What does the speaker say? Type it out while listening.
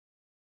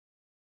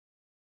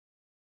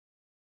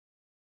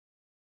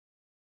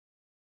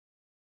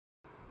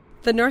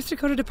The North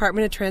Dakota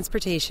Department of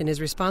Transportation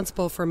is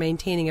responsible for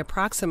maintaining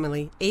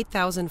approximately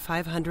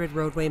 8,500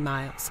 roadway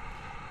miles.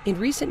 In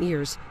recent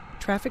years,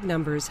 traffic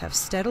numbers have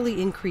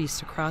steadily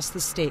increased across the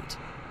state.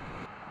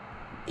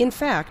 In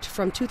fact,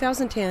 from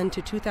 2010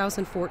 to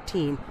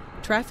 2014,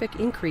 traffic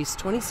increased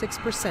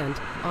 26%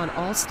 on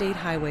all state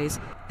highways,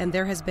 and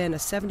there has been a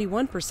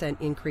 71%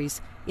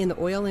 increase in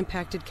the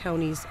oil-impacted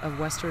counties of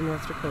western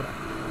North Dakota.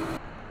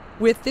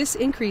 With this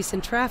increase in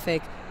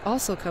traffic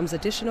also comes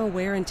additional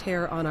wear and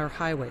tear on our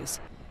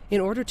highways.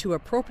 In order to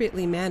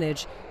appropriately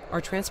manage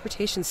our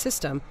transportation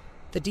system,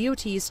 the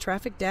DOT's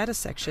traffic data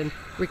section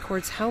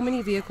records how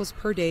many vehicles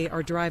per day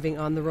are driving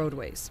on the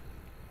roadways.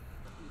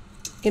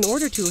 In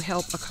order to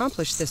help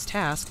accomplish this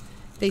task,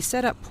 they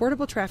set up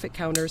portable traffic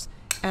counters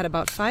at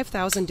about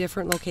 5,000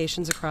 different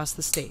locations across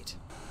the state.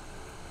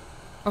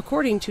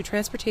 According to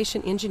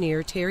transportation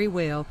engineer Terry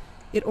Whale,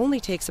 it only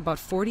takes about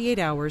 48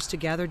 hours to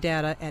gather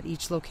data at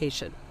each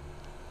location.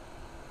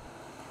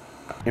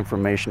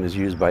 Information is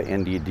used by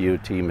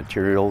NDDOT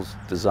materials,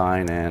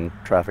 design, and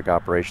traffic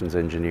operations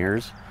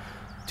engineers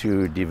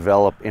to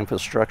develop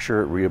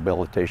infrastructure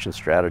rehabilitation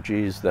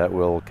strategies that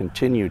will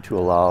continue to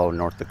allow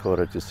North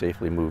Dakota to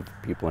safely move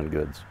people and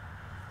goods.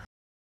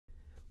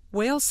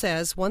 Whale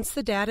says once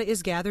the data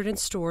is gathered and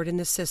stored in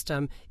the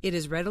system, it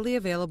is readily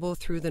available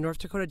through the North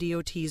Dakota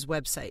DOT's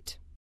website.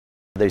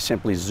 They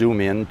simply zoom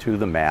in to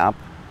the map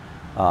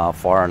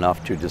far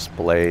enough to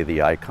display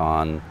the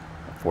icon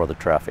for the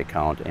traffic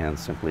count and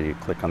simply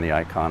click on the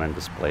icon and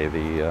display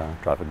the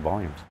traffic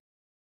volumes.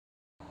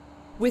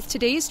 With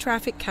today's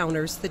traffic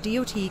counters, the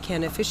DOT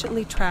can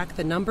efficiently track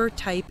the number,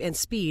 type, and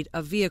speed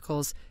of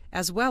vehicles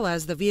as well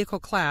as the vehicle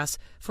class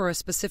for a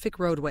specific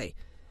roadway.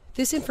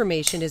 This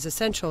information is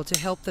essential to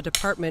help the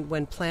department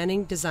when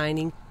planning,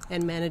 designing,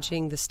 and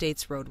managing the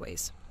state's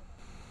roadways.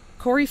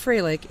 Corey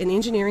Freilich, an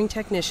engineering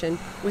technician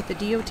with the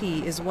DOT,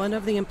 is one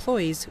of the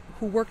employees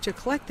who work to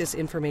collect this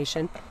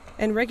information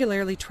and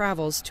regularly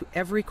travels to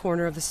every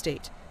corner of the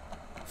state.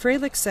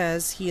 Freilich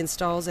says he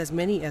installs as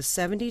many as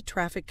 70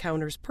 traffic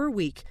counters per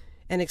week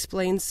and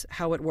explains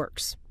how it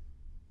works.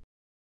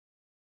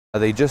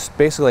 They just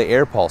basically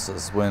air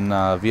pulses. When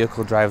a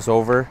vehicle drives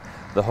over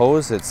the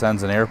hose, it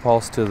sends an air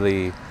pulse to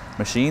the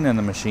machine, and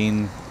the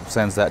machine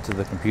sends that to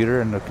the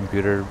computer, and the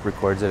computer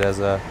records it as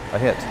a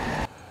hit.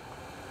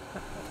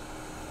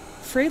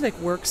 Freilich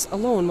works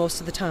alone most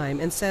of the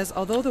time and says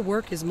although the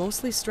work is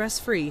mostly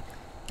stress-free,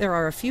 there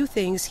are a few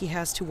things he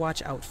has to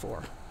watch out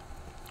for.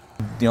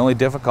 The only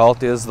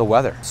difficulty is the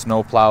weather.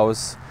 Snow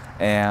plows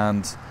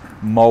and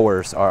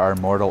mowers are our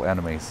mortal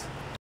enemies.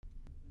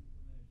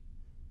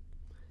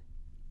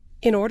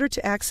 In order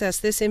to access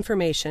this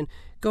information,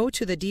 go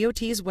to the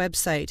DOT's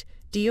website,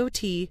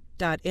 dot.nd.gov,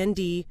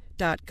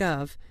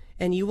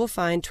 and you will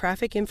find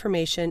traffic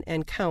information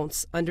and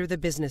counts under the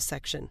business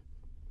section.